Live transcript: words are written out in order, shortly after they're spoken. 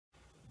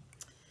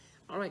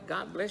All right,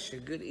 God bless you.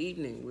 Good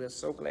evening. We're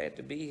so glad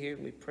to be here.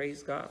 We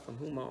praise God from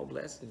whom all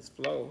blessings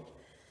flow.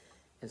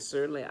 And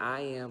certainly I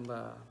am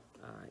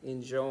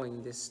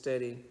enjoying this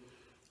study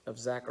of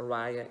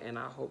Zechariah, and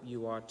I hope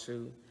you are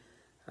too.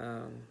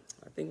 I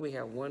think we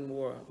have one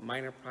more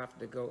minor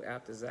prophet to go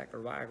after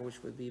Zechariah,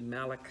 which would be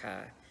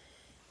Malachi.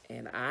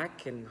 And I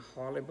can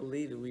hardly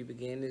believe it. We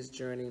began this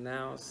journey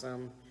now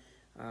some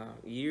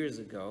years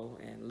ago,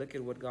 and look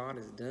at what God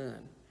has done.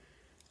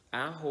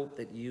 I hope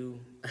that you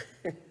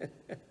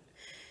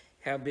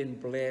have been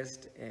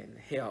blessed and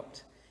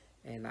helped.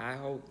 And I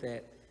hope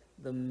that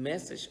the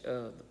message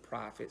of the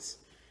prophets,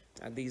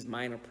 these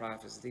minor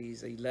prophets,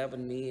 these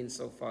 11 men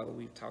so far that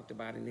we've talked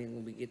about, and then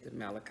when we get to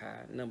Malachi,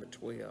 number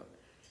 12,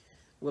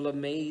 will have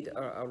made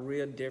a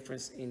real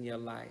difference in your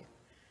life.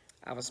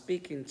 I was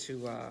speaking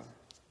to, I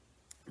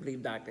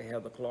believe, Dr.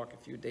 Heather Clark a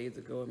few days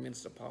ago, and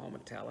Minister Paul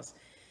Metalis,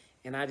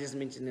 and I just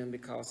mentioned them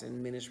because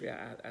in ministry,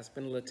 I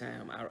spend a little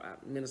time.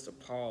 Minister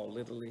Paul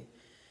literally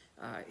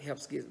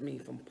helps get me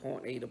from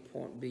point A to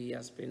point B.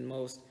 I spend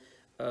most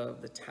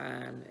of the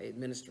time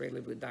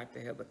administratively with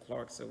Dr. Heather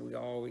Clark, so we're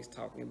always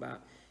talking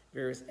about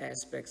various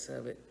aspects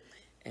of it.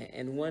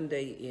 And one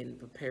day in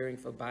preparing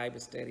for Bible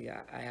study,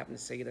 I happened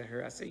to say to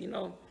her, I said, you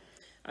know,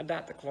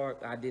 Dr.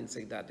 Clark, I didn't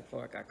say Dr.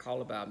 Clark, I call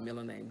her by a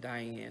middle name,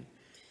 Diane.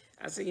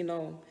 I said, you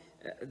know,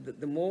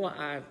 the more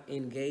I've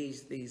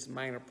engaged these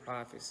minor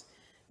prophets,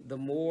 the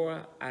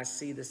more I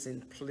see the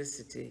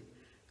simplicity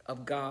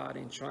of God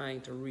in trying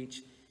to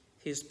reach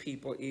his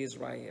people,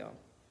 Israel.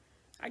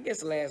 I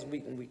guess last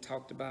week when we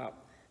talked about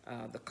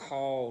the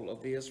call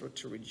of Israel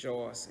to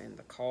rejoice and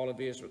the call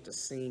of Israel to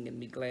sing and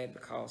be glad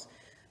because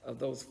of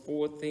those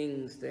four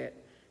things that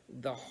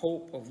the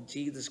hope of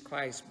Jesus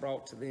Christ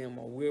brought to them,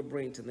 or will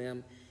bring to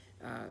them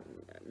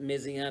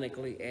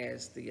messianically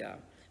as the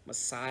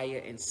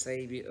Messiah and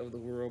Savior of the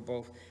world,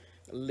 both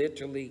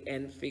literally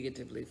and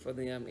figuratively for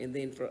them, and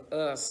then for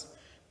us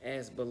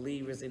as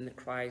believers in the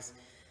Christ,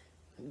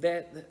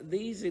 that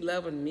these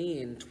 11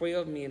 men,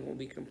 12 men will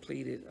be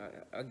completed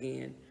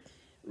again,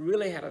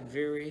 really had a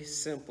very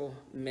simple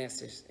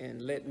message.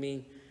 And let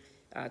me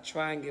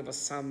try and give a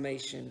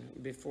summation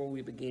before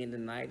we begin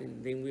tonight,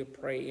 and then we'll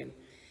pray. And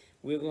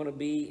we're going to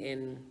be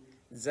in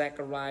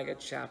Zechariah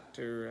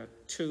chapter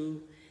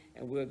 2,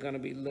 and we're going to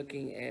be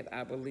looking at,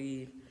 I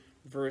believe,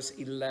 verse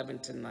 11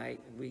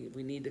 tonight. We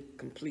need to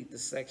complete the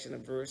section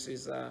of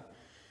verses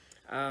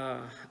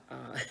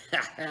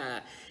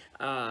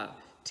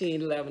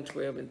 10, 11,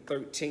 12, and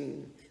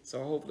 13.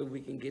 So hopefully we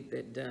can get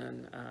that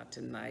done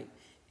tonight,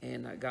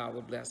 and God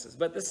will bless us.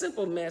 But the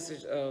simple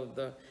message of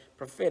the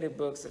prophetic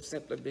books have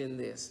simply been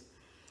this,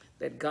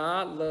 that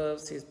God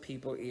loves his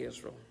people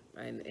Israel,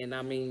 and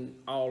I mean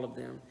all of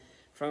them,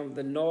 from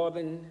the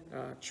northern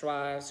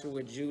tribes who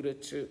were Judah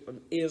to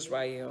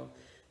Israel,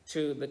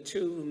 to the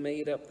two who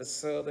made up the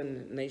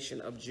southern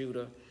nation of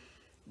Judah.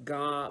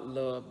 God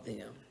loved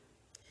them.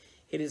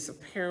 It is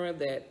apparent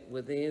that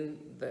within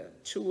the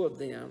two of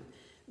them,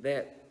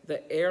 that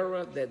the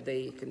error that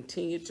they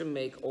continued to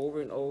make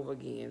over and over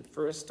again,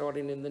 first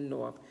starting in the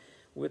north,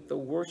 with the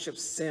worship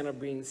center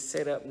being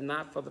set up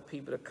not for the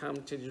people to come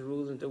to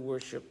Jerusalem to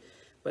worship,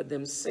 but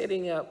them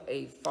setting up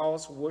a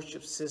false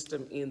worship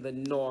system in the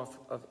north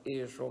of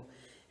Israel.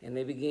 And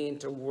they began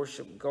to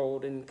worship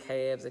golden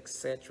calves,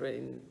 etc.,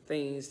 and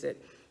things that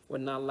were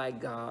not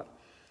like God.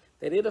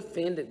 That it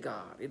offended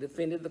God. It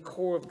offended the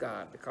core of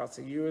God, because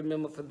if you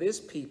remember, for this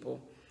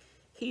people,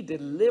 he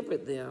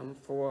delivered them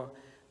for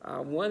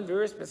one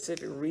very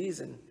specific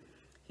reason.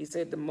 He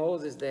said to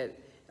Moses that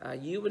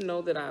you would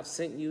know that I've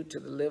sent you to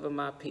deliver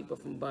my people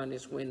from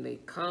bondage when they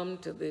come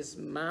to this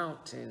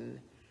mountain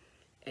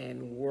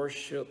and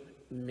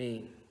worship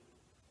me.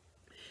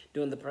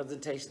 During the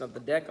presentation of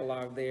the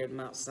Decalogue there at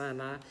Mount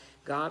Sinai,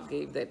 God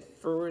gave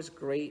that first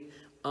great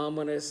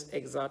ominous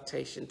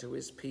exhortation to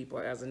his people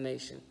as a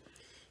nation.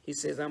 He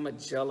says, I'm a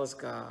jealous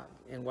God,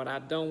 and what I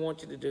don't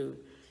want you to do,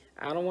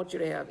 I don't want you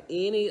to have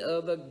any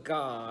other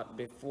God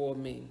before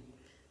me.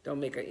 Don't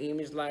make an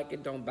image like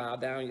it. Don't bow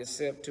down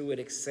yourself to it,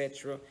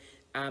 etc.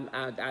 I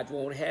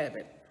won't have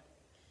it.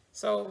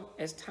 So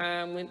as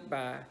time went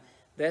by,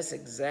 that's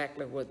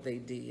exactly what they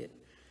did.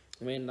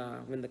 When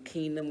the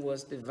kingdom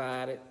was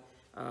divided,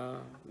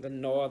 the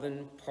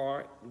northern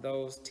part,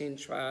 those 10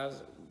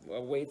 tribes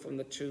away from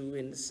the two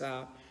in the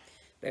south,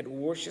 that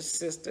worship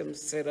system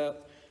set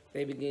up,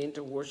 they began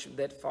to worship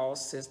that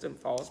false system,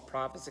 false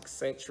prophets,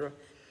 etc.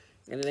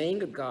 And it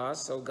angered God,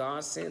 so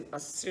God sent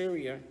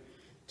Assyria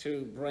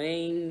to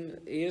bring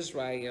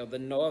Israel, the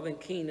northern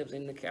kingdoms,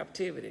 into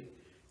captivity.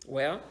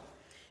 Well,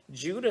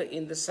 Judah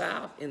in the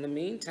south, in the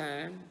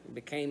meantime,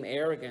 became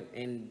arrogant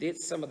and did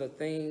some of the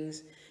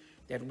things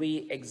that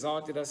we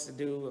exalted us to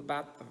do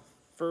about the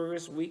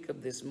first week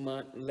of this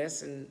month,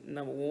 lesson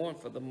number 1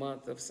 for the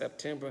month of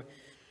September,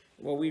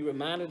 where we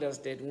reminded us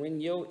that when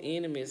your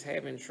enemy is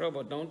having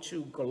trouble, don't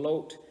you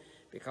gloat,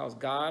 because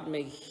God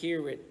may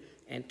hear it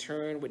and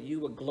turn what you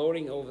were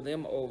gloating over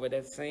them over,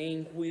 that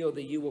same wheel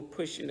that you were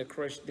pushing to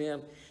crush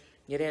them.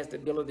 It has the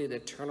ability to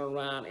turn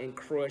around and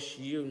crush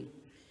you.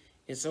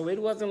 And so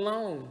it wasn't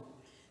long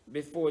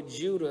before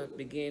Judah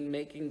began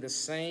making the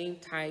same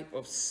type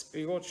of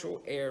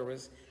spiritual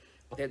errors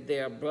that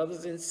their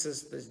brothers and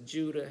sisters,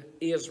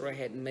 Israel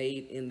had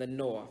made in the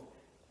north.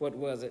 What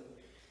was it?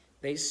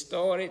 They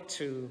started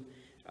to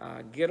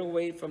get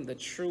away from the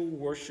true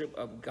worship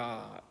of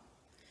God.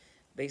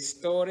 They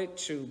started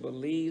to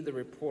believe the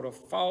report of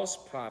false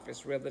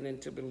prophets rather than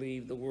to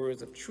believe the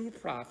words of true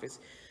prophets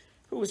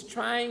who was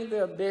trying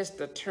their best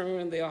to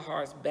turn their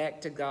hearts back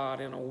to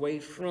God and away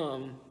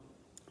from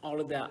all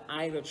of their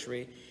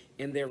idolatry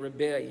and their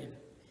rebellion.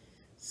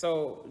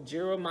 So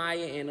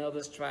Jeremiah and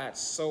others tried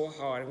so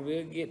hard, and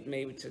we'll get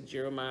maybe to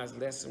Jeremiah's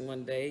lesson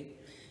one day,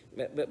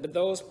 but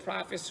those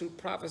prophets who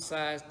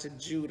prophesied to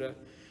Judah,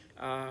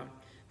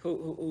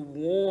 who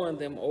warned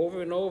them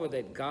over and over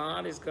that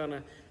God is going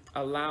to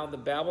allow the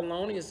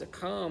Babylonians to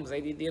come, as they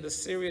did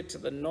Assyria to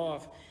the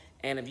north,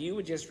 and if you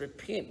would just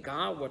repent,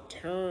 God will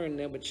turn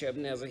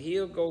Nebuchadnezzar.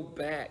 He'll go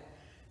back.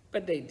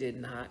 But they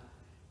did not.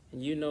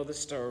 And you know the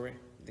story.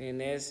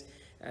 Then as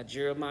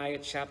Jeremiah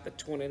chapter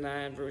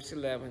 29, verse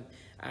 11,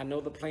 I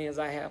know the plans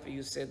I have for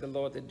you, said the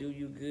Lord, to do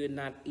you good,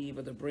 not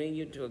evil, to bring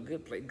you to a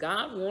good place.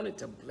 God wanted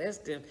to bless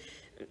them.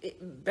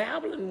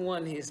 Babylon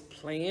won his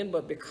plan,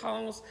 but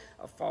because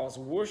of false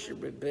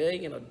worship,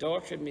 rebellion,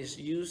 adultery,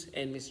 misuse,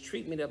 and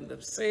mistreatment of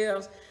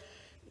themselves,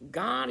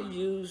 God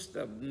used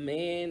a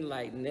man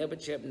like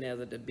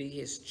Nebuchadnezzar to be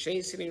his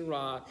chastening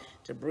rod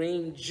to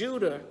bring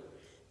Judah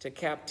to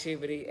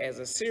captivity, as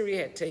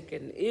Assyria had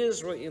taken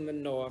Israel in the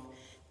north,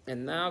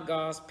 and now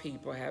God's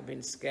people have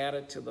been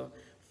scattered to the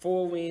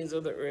four winds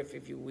of the earth,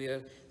 if you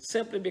will,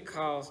 simply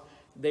because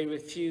they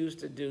refused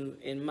to do,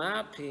 in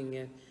my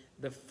opinion,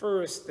 the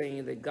first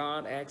thing that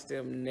God asked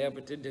them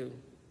never to do.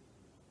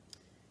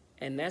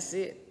 And that's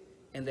it.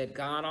 And that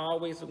God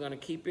always was going to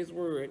keep his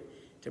word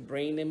to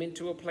bring them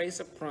into a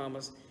place of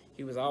promise.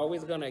 He was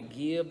always going to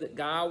give, that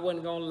God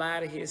wasn't going to lie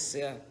to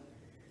himself.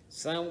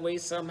 Some way,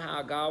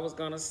 somehow, God was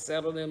going to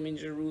settle them in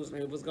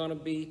Jerusalem. It was going to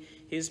be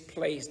his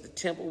place. The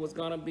temple was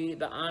going to be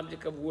the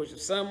object of worship.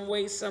 Some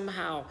way,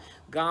 somehow,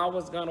 God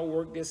was going to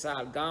work this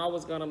out. God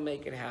was going to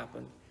make it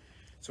happen.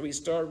 So he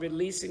started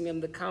releasing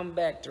them to come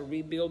back, to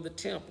rebuild the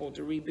temple,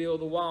 to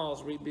rebuild the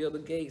walls, rebuild the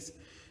gates.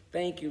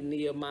 Thank you,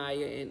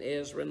 Nehemiah and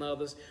Ezra and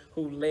others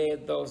who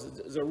led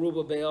those,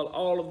 Zerubbabel,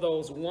 all of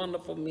those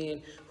wonderful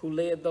men who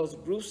led those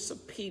groups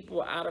of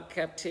people out of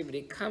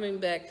captivity, coming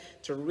back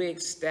to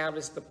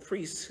reestablish the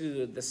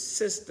priesthood, the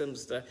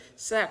systems, the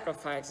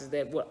sacrifices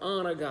that would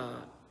honor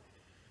God.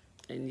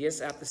 And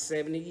yes, after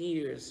 70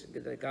 years,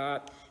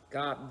 God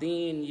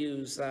then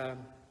used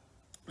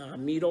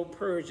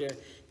Medo-Persia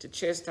to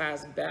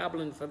chastise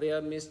Babylon for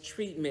their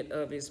mistreatment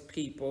of his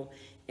people.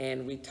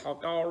 And we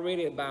talked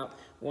already about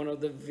one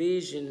of the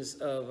visions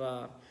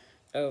of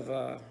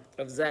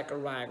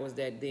Zechariah was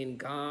that then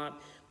God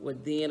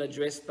would then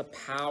address the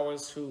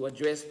powers who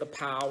address the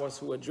powers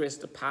who address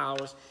the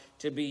powers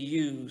to be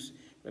used.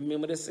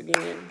 Remember this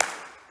again?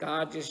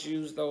 God just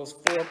used those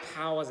four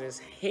powers as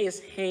his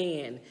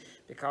hand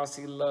because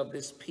he loved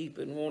his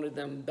people and wanted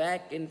them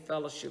back in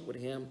fellowship with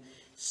him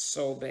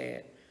so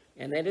bad.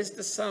 And that is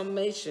the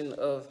summation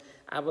of,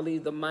 I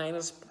believe, the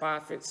minor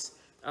prophets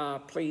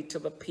played to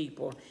the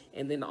people,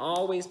 and then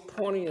always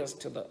pointing us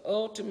to the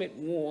ultimate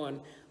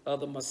one of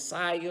the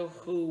Messiah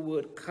who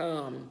would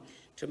come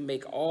to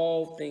make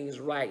all things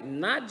right,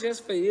 not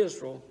just for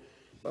Israel,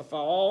 but for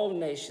all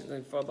nations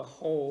and for the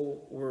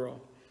whole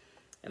world.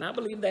 And I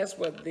believe that's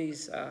what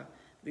these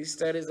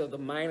studies of the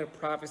minor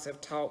prophets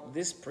have taught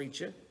this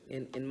preacher,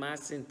 in my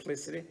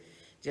simplicity.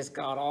 Just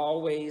God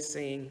always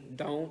saying,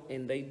 don't,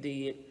 and they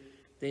did.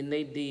 Then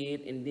they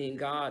did, and then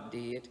God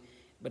did.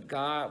 But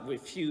God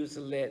refused to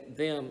let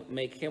them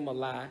make him a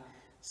lie.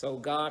 So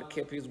God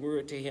kept his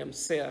word to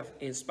himself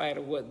in spite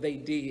of what they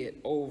did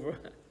over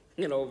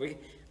and over.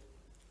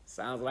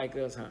 Sounds like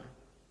us, huh?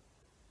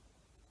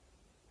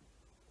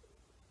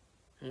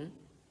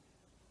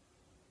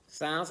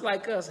 Sounds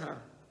like us, huh?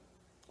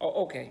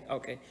 Oh,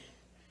 okay.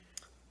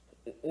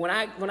 When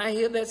I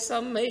hear that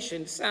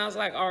summation, it sounds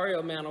like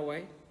R.L.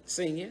 Manaway,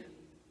 Sr.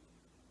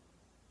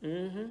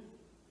 There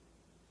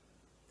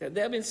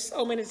have been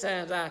so many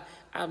times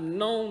I've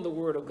known the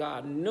word of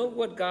God, know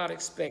what God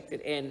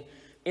expected, and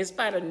in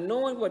spite of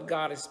knowing what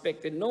God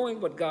expected,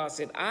 knowing what God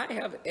said, I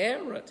have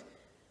erred.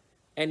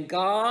 And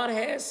God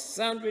has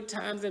sundry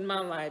times in my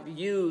life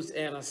used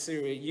an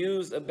Assyria,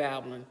 used a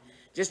Babylon,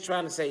 just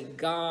trying to say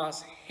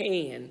God's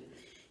hand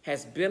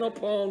has been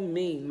upon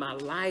me, my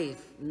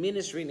life,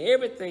 ministry, and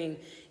everything,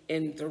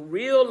 and to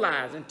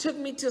realize, and took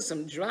me to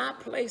some dry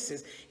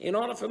places in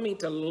order for me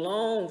to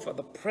long for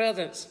the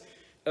presence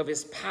of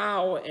his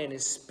power and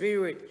his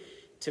spirit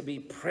to be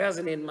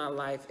present in my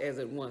life as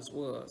it once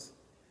was.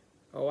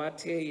 Oh, I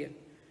tell you,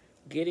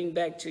 getting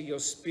back to your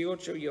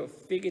spiritual, your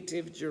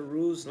figurative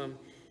Jerusalem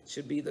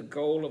should be the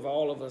goal of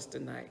all of us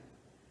tonight.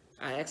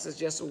 I asked us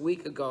just a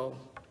week ago,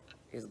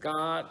 is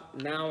God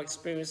now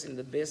experiencing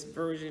the best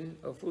version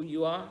of who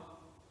you are?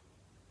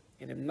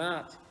 And if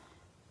not,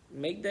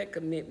 make that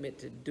commitment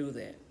to do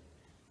that.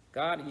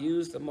 God,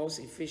 use the most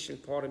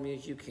efficient part of me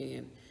as you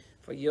can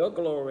for your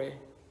glory,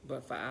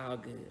 but for our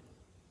good.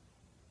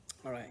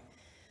 All right.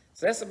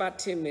 So that's about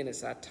 10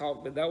 minutes I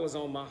talked, but that was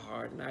on my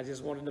heart. And I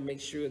just wanted to make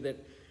sure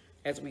that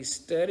as we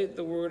studied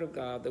the Word of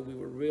God, that we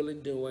were really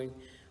doing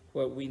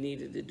what we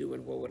needed to do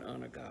and what would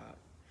honor God.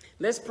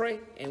 Let's pray,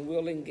 and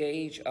we'll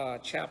engage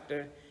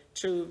chapter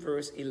 2,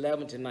 verse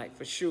 11 tonight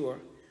for sure.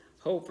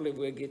 Hopefully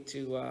we'll get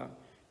to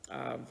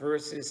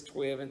verses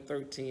 12 and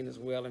 13 as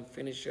well and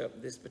finish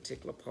up this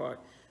particular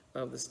part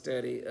of the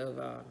study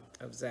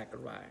of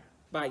Zechariah.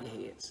 Bow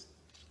your heads.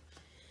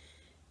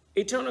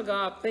 Eternal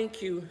God,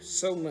 thank you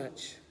so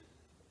much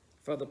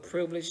for the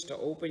privilege to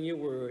open your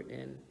word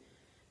and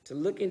to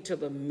look into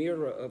the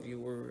mirror of your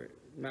word,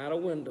 not a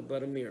window,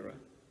 but a mirror.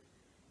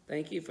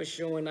 Thank you for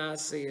showing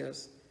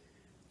ourselves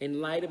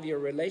in light of your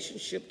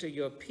relationship to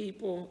your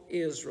people,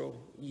 Israel,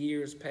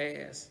 years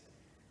past.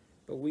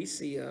 But we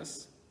see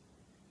us.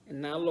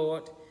 And now,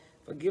 Lord,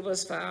 forgive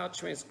us for our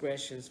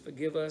transgressions.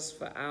 Forgive us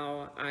for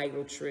our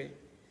idolatry.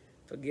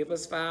 Forgive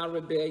us for our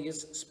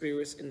rebellious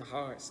spirits and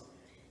hearts.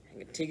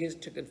 And continue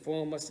to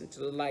conform us into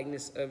the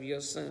likeness of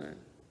your Son.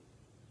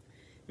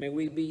 May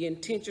we be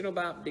intentional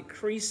about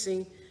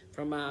decreasing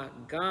from our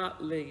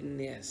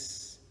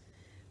godliness,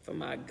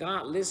 from our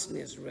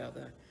godlessness,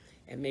 rather,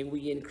 and may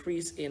we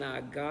increase in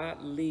our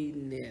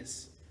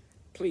godliness.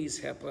 Please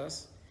help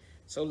us.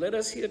 So let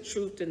us hear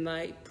truth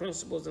tonight,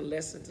 principles and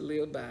lessons to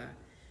live by.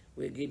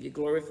 We'll give you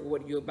glory for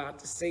what you're about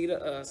to say to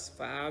us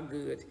for our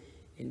good.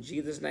 In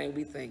Jesus' name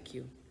we thank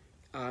you.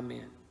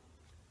 Amen.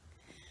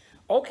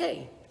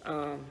 Okay,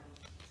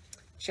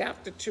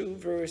 chapter 2,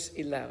 verse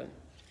 11.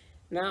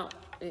 Now,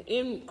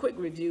 in quick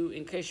review,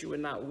 in case you were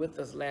not with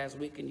us last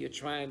week and you're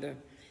trying to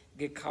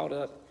get caught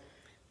up,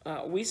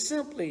 we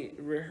simply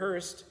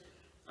rehearsed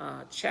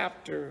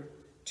chapter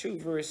 2,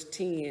 verse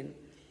 10,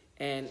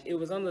 and it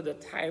was under the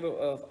title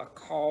of A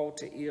Call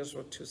to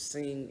Israel to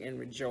Sing and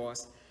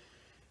Rejoice.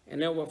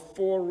 And there were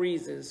 4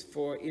 reasons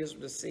for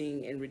Israel to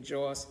sing and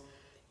rejoice,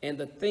 and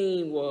the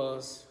theme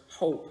was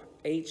hope,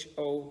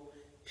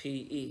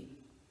 H-O-P-E.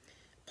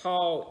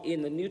 Paul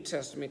in the New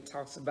Testament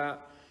talks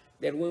about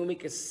that when we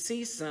can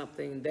see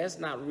something, that's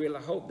not real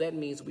hope. That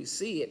means we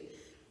see it.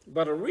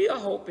 But a real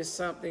hope is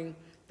something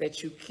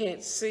that you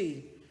can't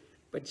see,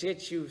 but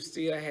yet you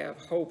still have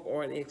hope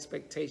or an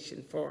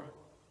expectation for.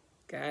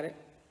 Got it?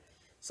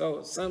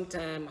 So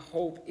sometimes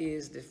hope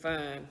is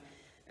defined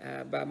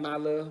by my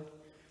little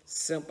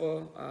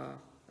simple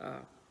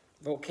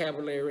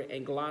vocabulary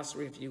and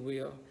glossary, if you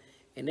will,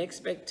 an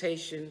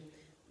expectation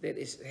that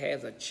it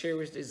has a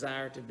cherished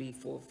desire to be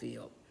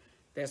fulfilled.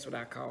 That's what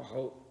I call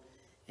hope.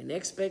 An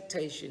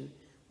expectation,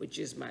 which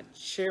is my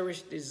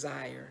cherished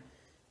desire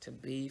to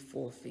be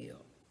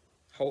fulfilled.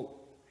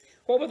 Hope.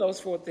 What were those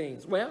 4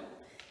 things? Well,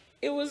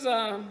 it was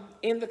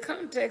in the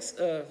context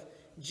of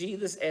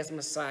Jesus as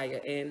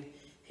Messiah and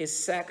his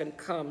second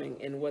coming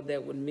and what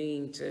that would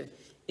mean to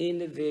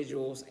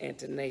individuals and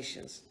to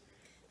nations.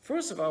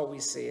 First of all, we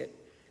said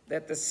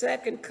that the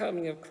second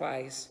coming of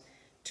Christ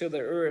to the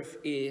earth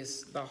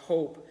is the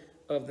hope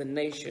of the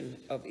nation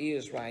of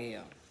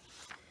Israel.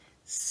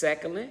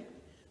 Secondly,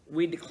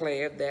 we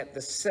declared that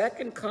the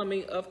second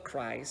coming of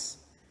Christ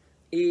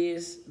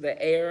is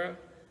the era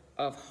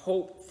of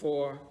hope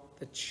for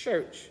the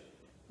church,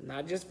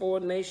 not just for a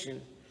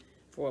nation,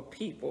 for a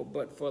people,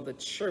 but for the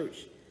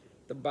church,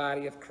 the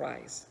body of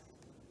Christ.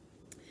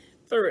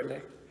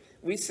 Thirdly,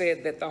 we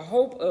said that the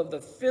hope of the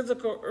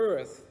physical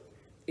earth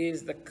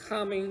is the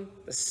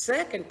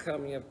second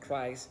coming of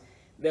Christ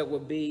that will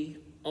be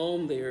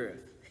on the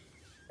earth.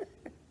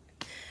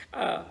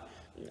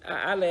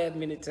 I laughed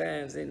many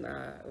times, and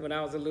when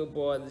I was a little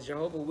boy, the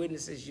Jehovah's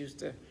Witnesses used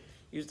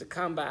to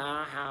come by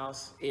our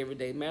house every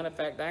day. Matter of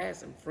fact, I had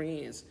some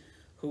friends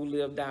who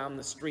lived down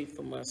the street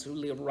from us, who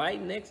lived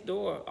right next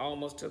door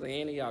almost to the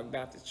Antioch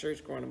Baptist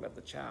Church growing up as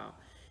a child.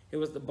 It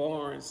was the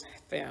Barnes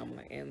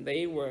family, and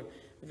they were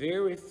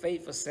very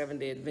faithful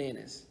Seventh-day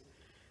Adventists.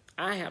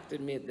 I have to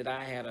admit that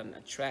I had an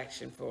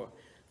attraction for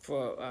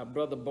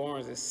Brother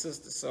Barnes'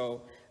 sister,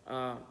 so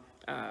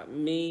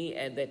me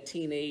at that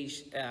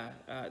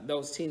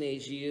those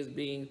teenage years,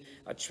 being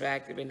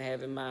attractive and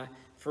having my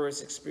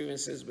first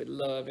experiences with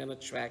love and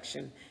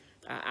attraction,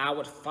 I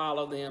would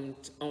follow them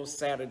on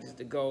Saturdays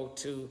to go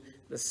to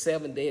the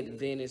Seventh-day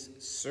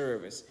Adventist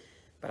service.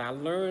 But I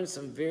learned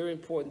some very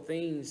important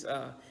things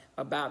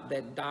about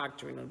that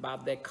doctrine,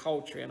 about that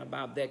culture, and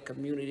about that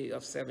community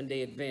of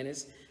Seventh-day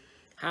Adventists,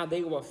 how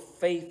they were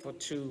faithful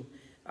to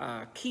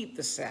keep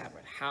the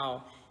Sabbath,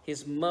 how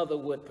his mother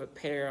would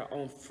prepare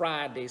on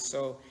Friday,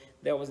 so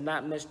there was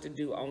not much to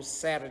do on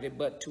Saturday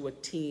but to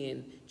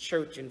attend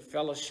church and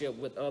fellowship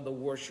with other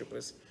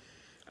worshipers.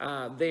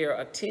 Their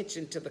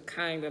attention to the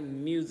kind of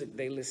music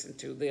they listened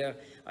to, their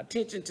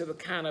attention to the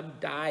kind of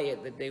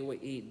diet that they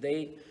would eat.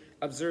 They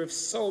observed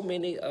so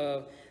many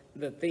of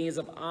the things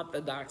of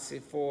orthodoxy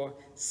for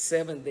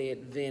Seventh-day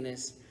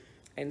Adventists.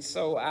 And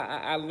so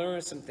I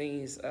learned some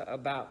things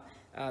about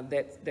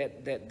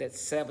that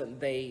seventh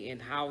day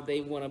and how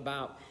they went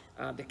about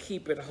to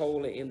keep it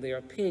holy in their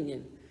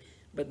opinion.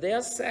 But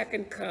their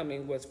second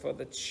coming was for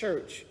the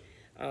church.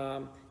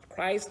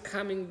 Christ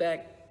coming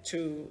back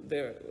to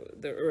the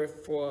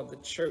earth for the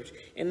church.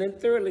 And then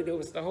thirdly, there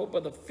was the hope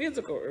of the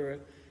physical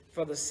earth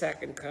for the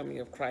second coming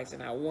of Christ,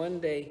 and how one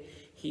day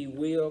he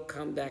will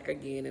come back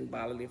again in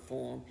bodily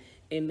form.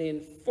 And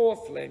then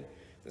fourthly,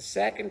 the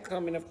second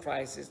coming of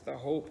Christ is the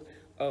hope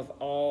of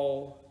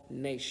all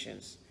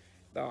nations.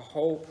 The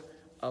hope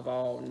of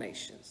all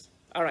nations.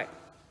 All right.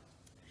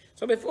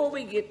 So before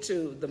we get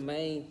to the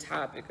main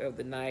topic of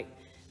the night,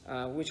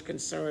 which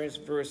concerns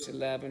verse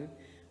 11,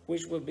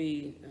 which will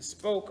be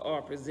spoke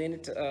or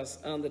presented to us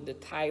under the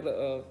title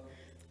of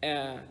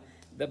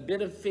the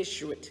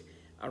beneficent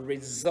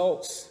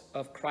results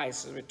of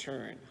Christ's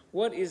return.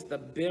 What is the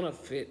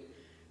benefit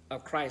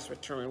of Christ's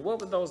return? What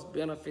would those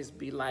benefits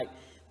be like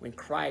when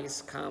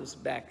Christ comes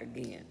back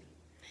again?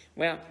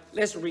 Well,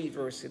 let's read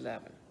verse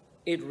 11.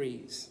 It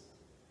reads,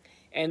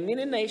 "And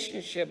many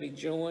nations shall be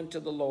joined to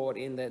the Lord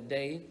in that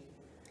day,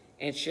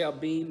 and shall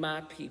be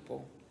my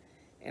people.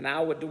 And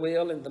I will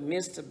dwell in the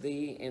midst of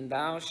thee, and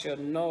thou shalt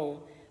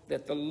know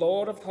that the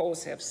Lord of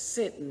hosts hath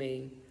sent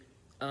me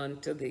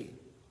unto thee."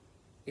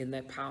 Isn't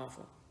that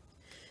powerful?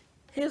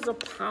 Here's a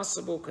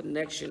possible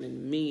connection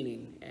and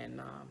meaning and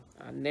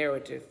a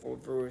narrative for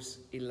verse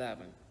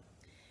 11.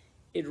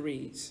 It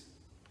reads,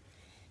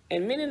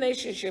 "And many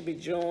nations shall be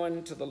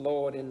joined to the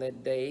Lord in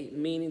that day,"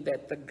 meaning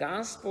that the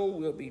gospel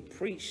will be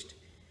preached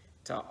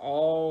to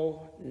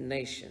all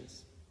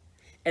nations.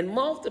 "And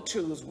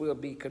multitudes will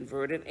be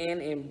converted and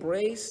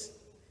embrace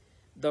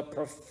the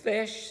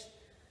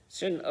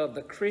profession of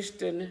the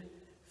Christian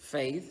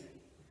faith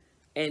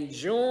and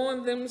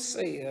join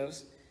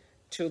themselves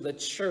to the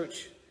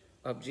church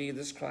of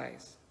Jesus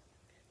Christ,"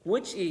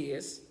 which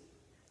is,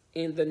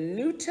 in the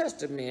New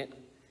Testament,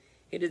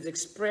 it is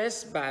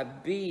expressed by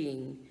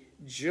being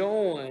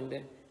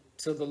joined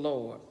to the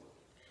Lord.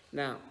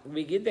 Now,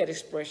 we get that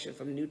expression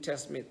from New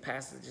Testament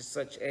passages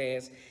such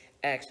as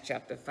Acts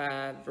chapter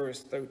 5,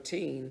 verse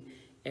 13,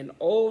 and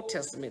Old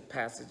Testament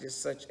passages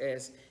such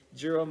as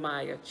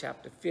Jeremiah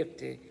chapter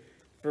 50,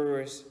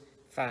 verse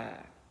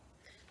 5.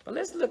 But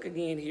let's look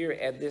again here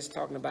at this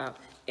talking about,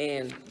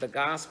 and the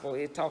gospel,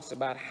 it talks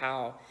about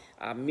how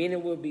many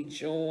will be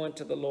joined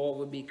to the Lord,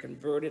 will be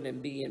converted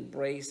and be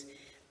embraced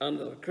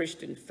under the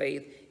Christian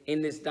faith.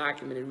 In this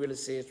document, it really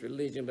says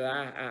religion, but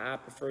I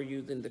prefer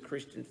using the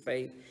Christian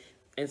faith.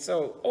 And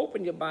so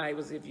open your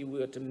Bibles, if you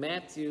will, to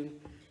Matthew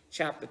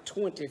chapter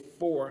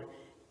 24,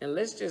 and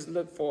let's just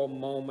look for a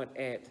moment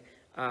at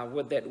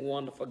what that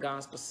wonderful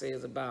gospel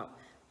says about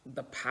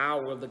the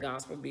power of the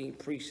gospel being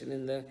preached and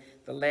in the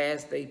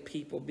last day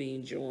people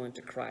being joined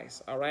to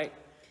Christ. All right,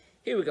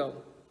 here we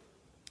go.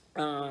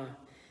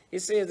 It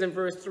says in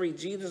verse 3,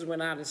 "Jesus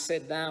went out and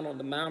sat down on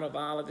the Mount of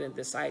Olives, and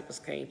disciples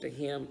came to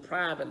him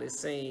privately,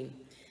 saying,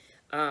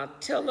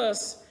 Tell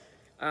us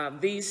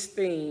these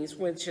things,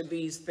 when shall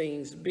these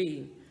things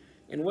be?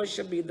 And what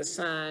shall be the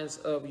signs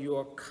of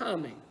your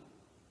coming?"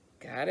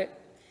 Got it?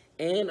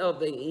 "And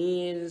of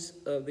the ends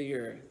of the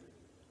earth."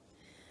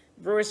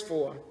 Verse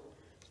 4,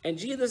 "And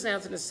Jesus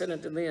answered and said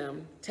unto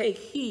them, Take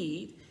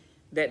heed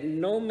that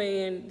no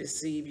man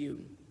deceive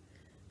you.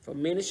 For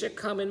many shall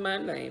come in my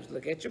name,"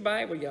 look at your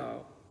Bible,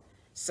 y'all,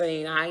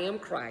 "saying, I am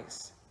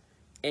Christ,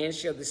 and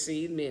shall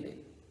deceive many.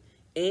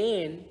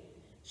 And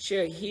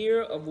shall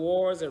hear of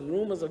wars and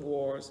rumors of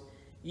wars.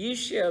 You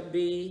shall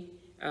be,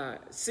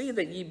 see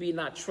that ye be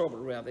not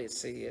troubled," rather it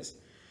says.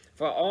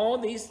 "For all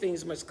these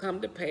things must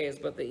come to pass,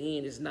 but the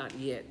end is not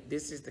yet."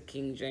 This is the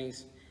King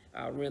James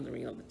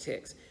rendering of the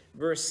text.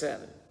 Verse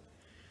 7,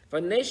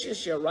 "For nations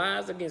shall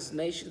rise against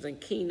nations, and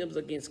kingdoms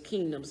against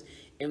kingdoms,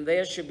 and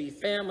there shall be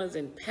famines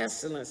and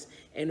pestilence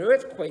and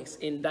earthquakes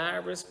in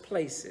divers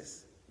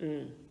places.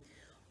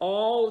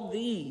 All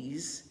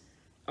these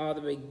are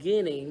the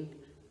beginning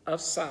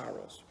of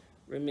sorrows."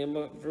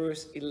 Remember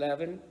verse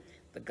 11,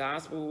 "The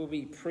gospel will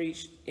be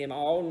preached in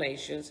all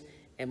nations,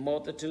 and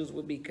multitudes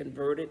will be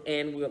converted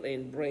and will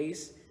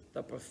embrace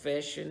the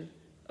profession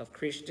of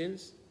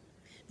Christians."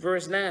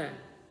 Verse 9,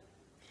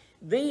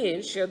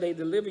 "Then shall they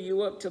deliver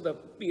you up to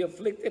be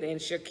afflicted,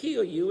 and shall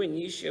kill you, and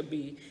ye shall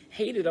be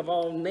hated of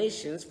all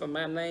nations for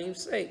my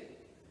name's sake.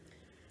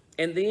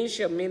 And then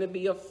shall many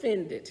be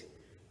offended,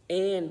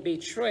 and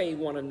betray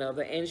one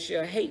another, and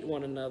shall hate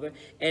one another.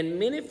 And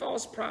many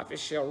false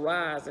prophets shall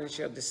rise, and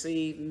shall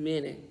deceive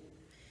many.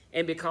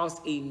 And because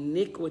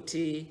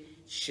iniquity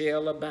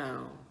shall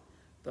abound,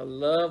 the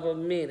love of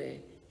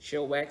many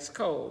shall wax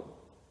cold.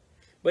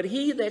 But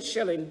he that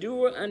shall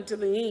endure unto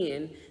the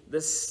end,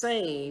 the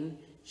same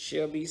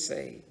shall be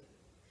saved."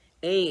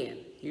 And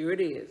here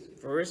it is,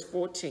 verse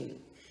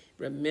 14.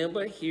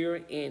 Remember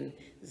here in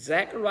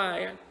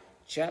Zechariah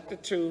chapter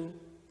 2,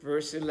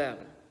 verse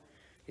 11.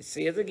 It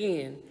says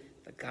again,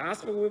 "The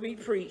gospel will be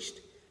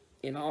preached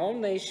in all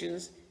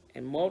nations,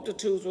 and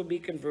multitudes will be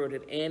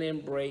converted and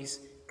embrace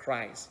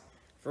Christ."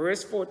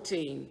 Verse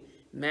 14,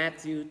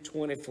 Matthew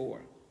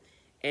 24.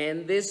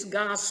 "And this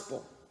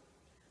gospel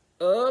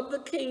of the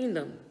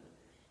kingdom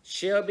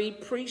shall be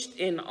preached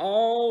in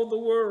all the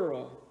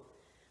world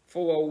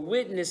for a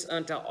witness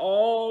unto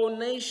all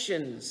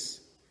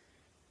nations,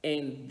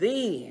 and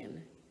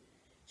then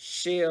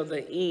shall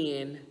the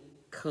end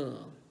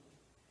come.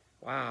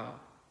 Wow.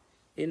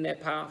 Isn't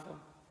that powerful?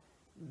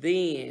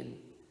 Then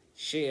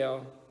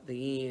shall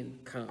the end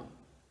come.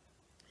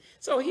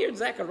 So here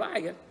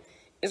Zechariah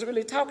is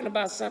really talking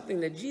about something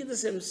that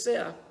Jesus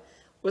himself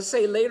will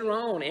say later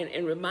on,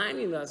 and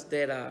reminding us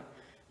that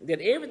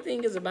that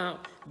everything is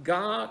about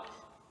God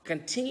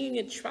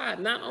continuing to try,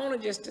 not only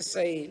just to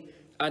save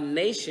a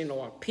nation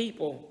or a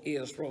people,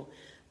 Israel,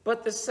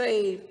 but to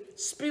save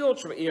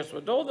spiritual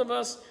Israel. Those of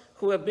us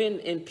who have been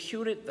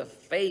imputed the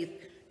faith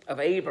of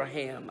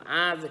Abraham,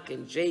 Isaac,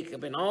 and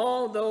Jacob, and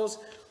all those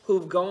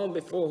who've gone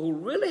before, who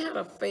really had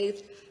a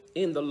faith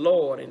in the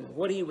Lord and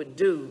what he would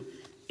do,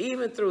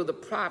 even through the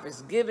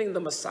prophets, giving the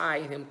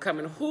Messiah and him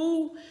coming,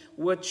 who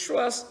would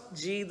trust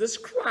Jesus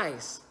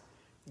Christ.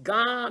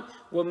 God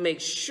will make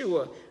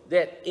sure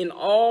that in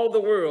all the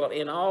world,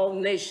 in all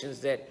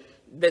nations, that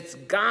this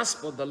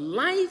gospel, the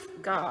life,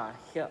 God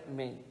help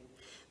me,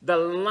 the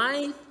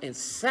life and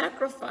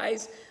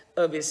sacrifice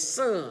of his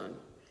son,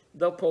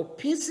 the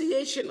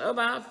propitiation of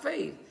our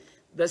faith,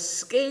 the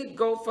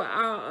scapegoat for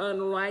our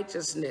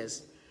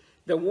unrighteousness,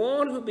 the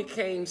one who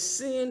became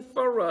sin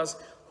for us,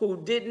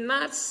 who did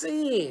not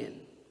sin,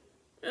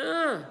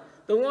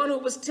 the one who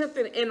was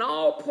tempted in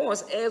all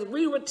points as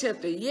we were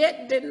tempted,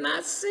 yet did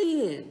not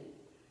sin.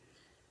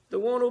 The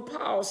one who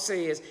Paul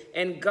says,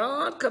 and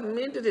God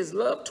commended his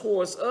love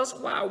towards us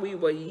while we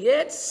were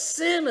yet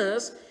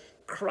sinners,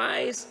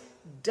 Christ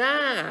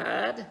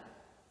died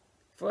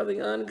for the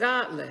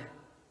ungodly.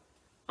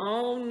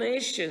 All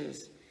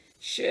nations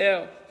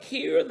shall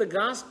hear the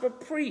gospel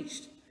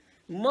preached.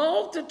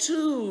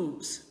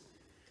 Multitudes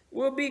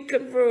will be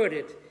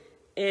converted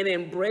and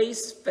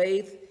embrace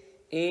faith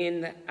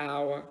in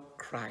our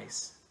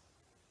Christ.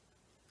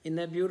 Isn't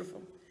that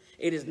beautiful?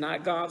 It is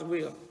not God's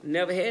will.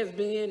 Never has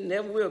been,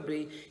 never will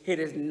be. It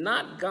is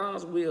not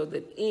God's will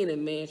that any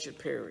man should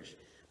perish,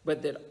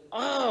 but that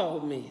all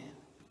men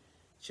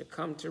should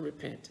come to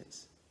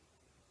repentance.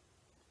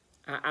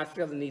 I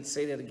feel the need to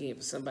say that again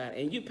for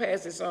somebody. And you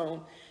pass this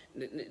on.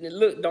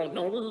 Look, don't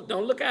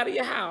look out of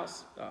your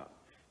house.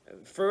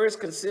 First,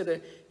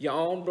 consider your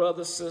own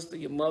brother, sister,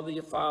 your mother,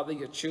 your father,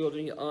 your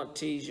children, your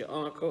aunties, your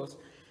uncles,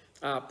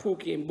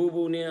 Pookie and Boo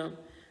Boo and them.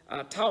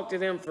 Talk to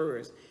them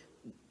first.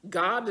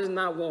 God does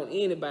not want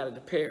anybody to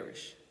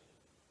perish.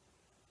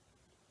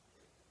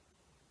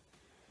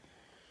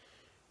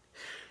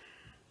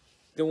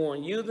 The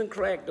one using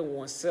crack, the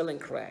one selling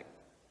crack.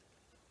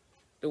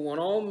 The one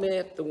on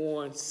meth, the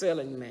one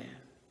selling meth.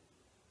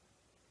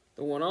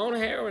 The one on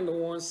heroin, the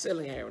one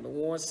selling heroin. The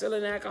one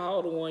selling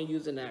alcohol, the one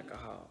using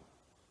alcohol.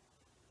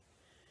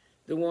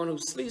 The one who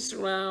sleeps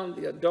around,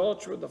 the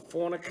adulterer, the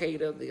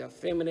fornicator, the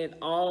effeminate,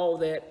 all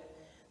that,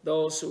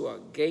 those who are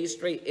gay,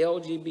 straight,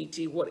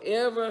 LGBT,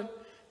 whatever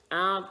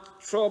our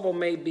trouble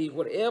may be,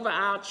 whatever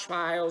our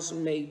trials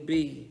may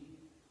be,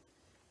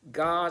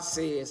 God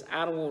says,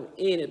 I don't want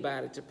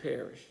anybody to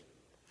perish.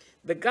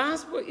 The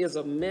gospel is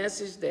a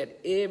message that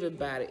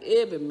everybody,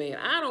 every man,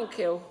 I don't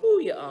care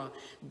who you are,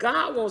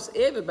 God wants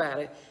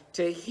everybody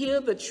to hear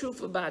the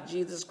truth about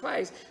Jesus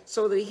Christ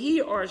so that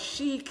he or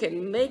she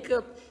can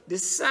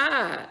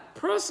decide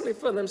personally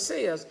for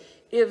themselves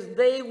if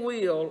they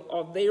will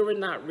or they will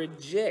not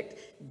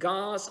reject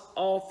God's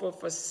offer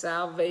for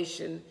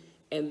salvation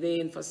and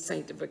then for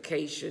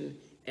sanctification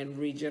and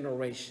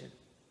regeneration.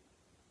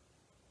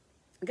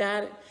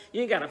 Got it?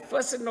 You ain't got to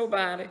fuss at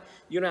nobody.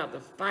 You don't have to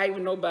fight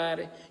with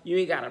nobody. You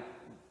ain't got to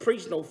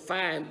preach no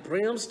fire and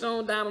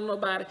brimstone down on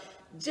nobody.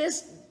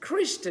 Just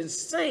Christians,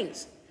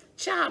 saints,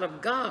 child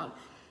of God.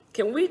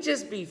 Can we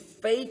just be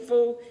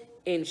faithful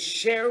in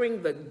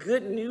sharing the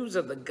good news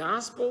of the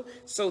gospel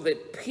so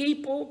that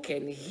people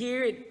can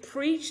hear it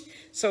preached,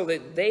 so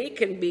that they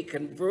can be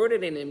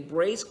converted and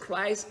embrace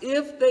Christ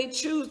if they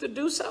choose to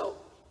do so?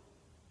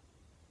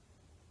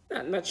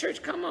 Now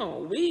church, come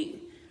on.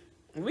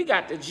 We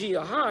got the G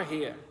of her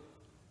here.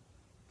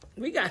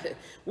 We got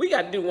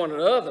to do one or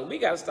the other. We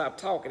got to stop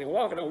talking and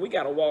walking on. We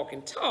got to walk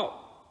and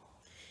talk.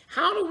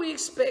 How do we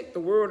expect the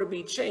world to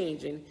be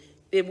changing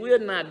if we're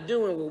not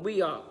doing what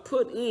we are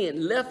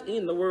left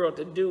in the world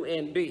to do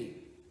and be?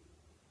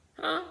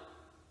 Huh?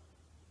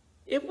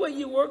 If where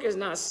you work is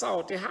not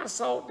salty, how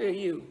salty are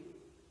you?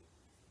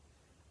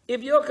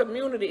 If your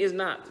community is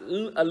not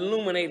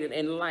illuminated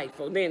and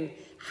lightful, then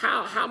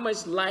how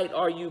much light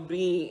are you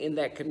being in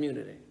that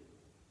community?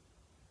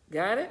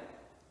 Got it?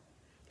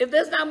 If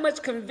there's not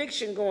much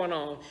conviction going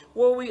on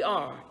where we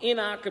are in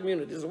our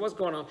communities, what's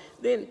going on,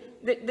 then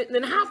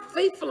how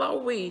faithful are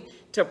we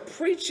to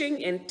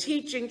preaching and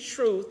teaching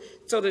truth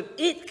so that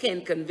it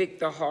can convict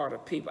the heart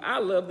of people? I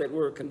love that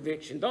word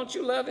conviction. Don't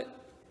you love it?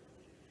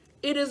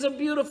 It is a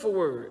beautiful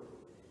word.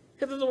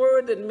 It is a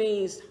word that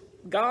means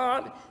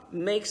God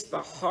makes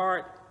the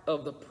heart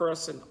of the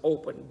person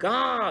open.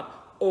 God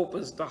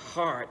opens the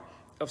heart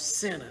of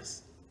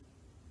sinners.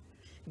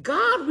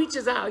 God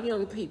reaches our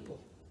young people.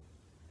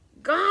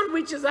 God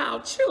reaches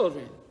our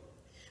children.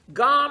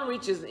 God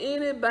reaches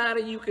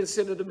anybody you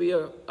consider to be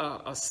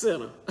a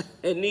sinner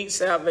and needs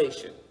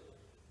salvation.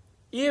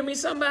 You hear me,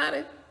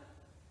 somebody?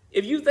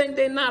 If you think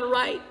they're not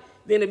right,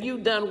 then have you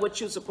done what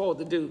you're supposed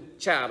to do,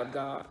 child of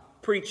God,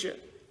 preacher,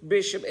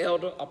 bishop,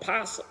 elder,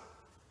 apostle,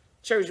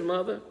 church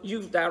mother,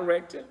 youth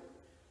director,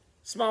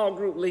 small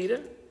group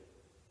leader?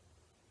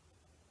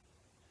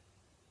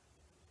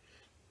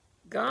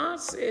 God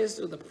says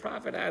to the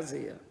prophet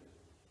Isaiah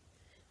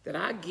that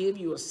I give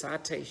you a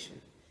citation.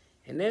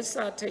 And that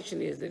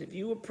citation is that if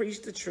you will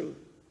preach the truth,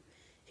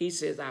 he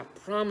says, I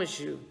promise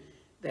you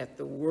that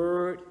the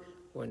word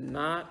will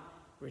not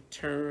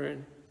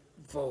return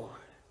void,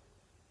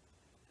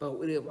 but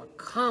it will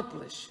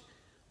accomplish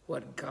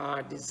what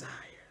God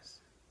desires.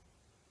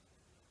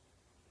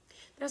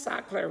 That's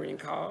our clarion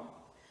call.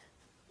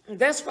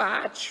 That's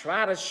why I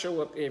try to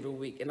show up every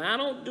week, and I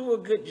don't do a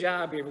good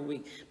job every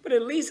week, but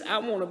at least I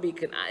want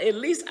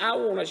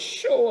to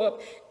show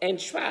up and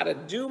try to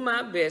do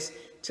my best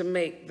to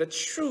make the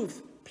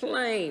truth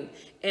plain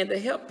and to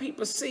help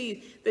people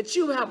see that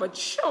you have a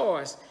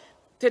choice,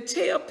 to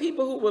tell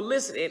people who will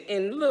listen.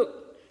 And look,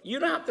 you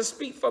don't have to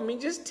speak for me.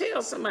 Just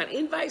tell somebody,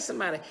 invite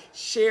somebody,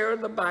 share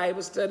the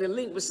Bible study,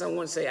 link with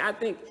someone, say, I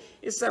think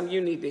it's something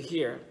you need to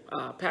hear.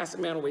 Pastor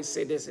Manaway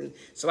said this, and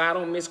so I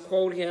don't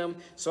misquote him,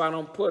 so I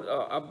don't put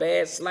a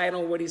bad slight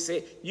on what he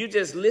said. You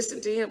just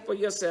listen to him for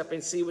yourself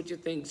and see what you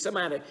think.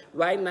 Somebody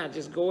right now,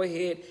 just go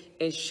ahead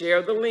and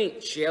share the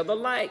link, share the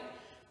like.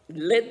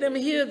 Let them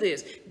hear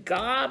this.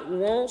 God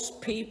wants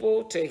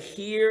people to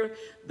hear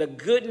the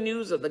good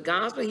news of the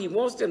gospel. He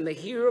wants them to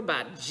hear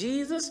about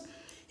Jesus.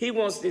 He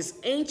wants this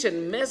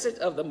ancient message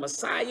of the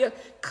Messiah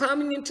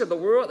coming into the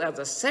world as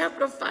a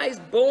sacrifice,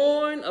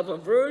 born of a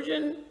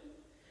virgin,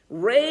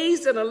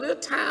 raised in a little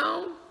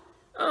town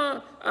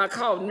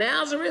called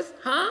Nazareth,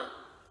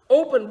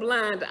 Opened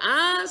blind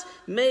eyes,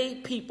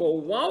 made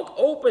people walk,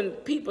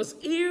 opened people's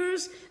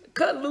ears,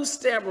 cut loose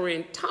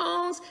stammering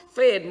tongues,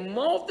 fed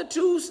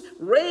multitudes,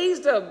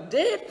 raised up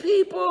dead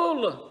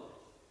people.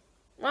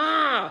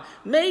 Wow,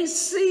 made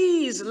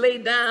seas lay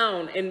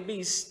down and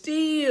be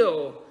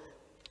still.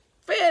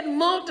 Fed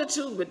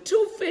multitudes with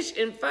 2 fish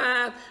and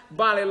 5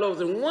 barley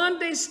loaves. And one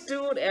day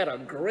stood at a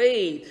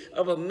grave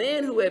of a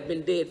man who had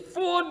been dead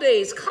 4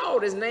 days,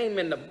 called his name,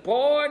 and the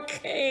boy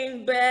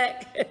came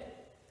back.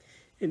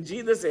 And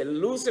Jesus said,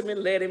 loose him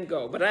and let him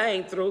go. But I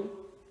ain't through.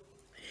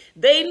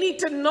 They need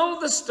to know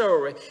the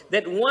story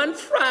that one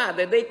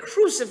Friday they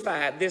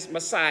crucified this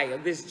Messiah,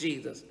 this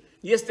Jesus.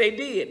 Yes, they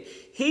did.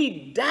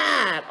 He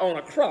died on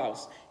a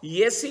cross.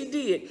 Yes, he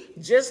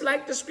did. Just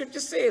like the scripture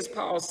says,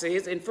 Paul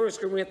says in 1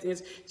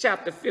 Corinthians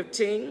chapter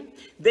 15,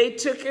 they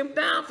took him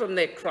down from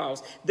that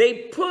cross.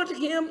 They put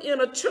him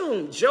in a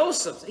tomb.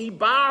 Joseph, he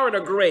borrowed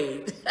a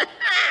grave.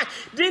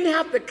 Didn't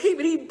have to keep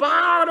it. He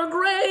borrowed a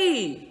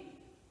grave.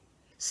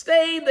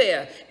 Stayed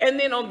there. And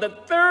then on the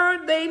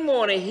 3rd day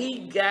morning,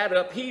 he got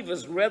up. He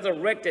was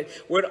resurrected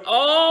with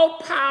all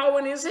power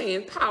in his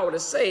hand, power to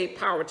save,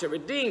 power to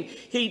redeem.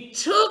 He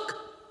took,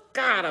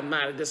 God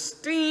Almighty, the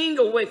sting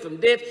away from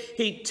death.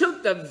 He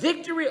took the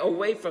victory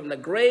away from the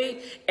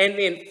grave. And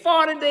then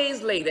 40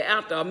 days later,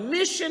 after a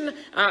mission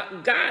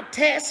God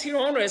tasked him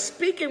on earth,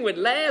 speaking with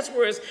last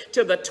words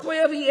to the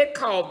 12 he had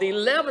called, the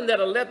 11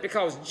 that are left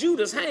because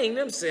Judas hanged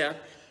himself,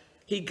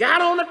 he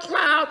got on a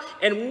cloud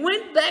and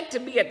went back to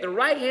be at the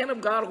right hand of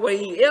God, where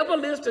he ever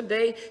lives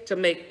today, to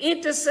make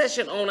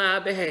intercession on our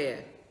behalf.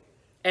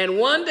 And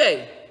one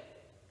day,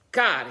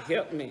 God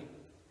help me,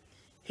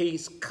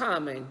 he's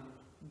coming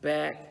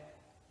back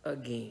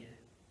again.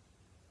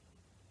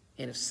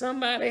 And if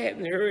somebody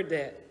hadn't heard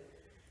that,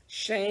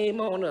 shame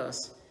on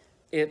us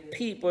if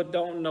people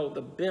don't know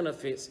the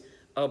benefits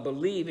of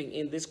believing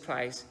in this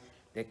Christ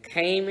that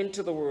came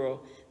into the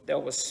world,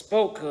 that was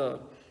spoke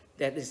of,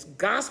 that this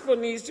gospel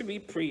needs to be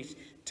preached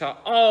to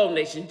all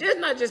nations. Just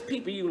not just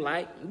people you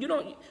like. We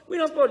don't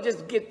supposed to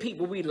just get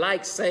people we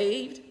like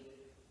saved.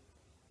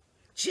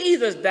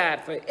 Jesus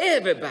died for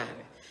everybody.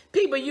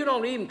 People you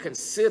don't even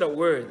consider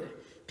worthy.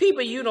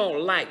 People you don't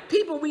like.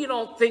 People we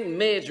don't think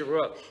measure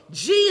up.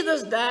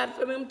 Jesus died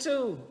for them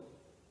too.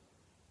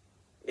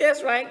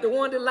 That's right, the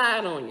one that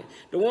lied on you.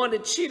 The one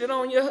that cheated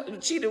on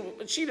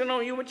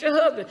you with your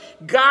husband.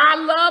 God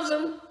loves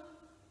him.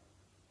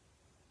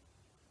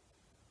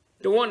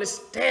 The one that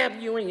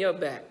stabbed you in your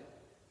back.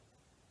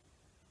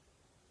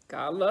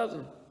 God loves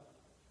them.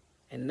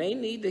 And they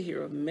need to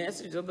hear a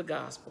message of the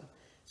gospel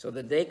so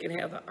that they can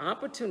have the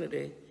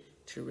opportunity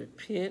to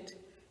repent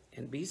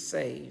and be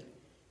saved,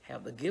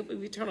 have the gift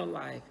of eternal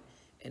life,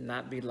 and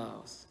not be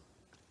lost.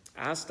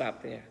 I'll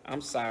stop there.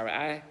 I'm sorry.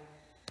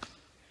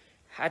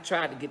 I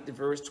tried to get to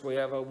verse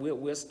 12.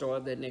 We'll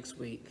start that next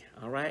week.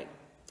 All right?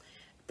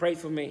 Pray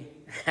for me.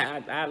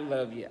 I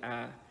love you.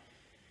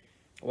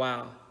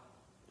 Wow.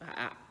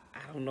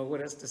 I don't know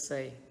what else to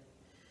say.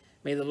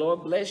 May the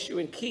Lord bless you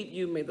and keep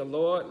you. May the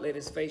Lord let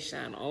his face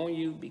shine on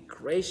you, be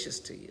gracious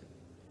to you.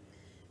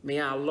 May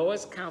our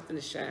Lord's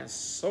countenance shine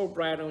so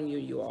bright on you,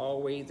 you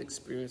always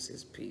experience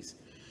his peace.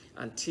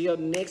 Until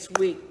next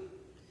week,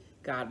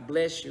 God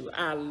bless you.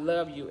 I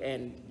love you.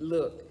 And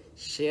look,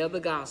 share the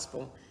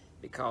gospel,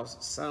 because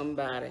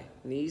somebody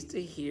needs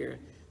to hear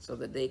so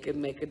that they can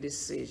make a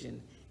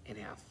decision and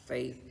have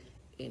faith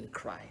in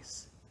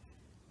Christ.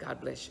 God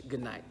bless you.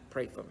 Good night.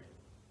 Pray for me.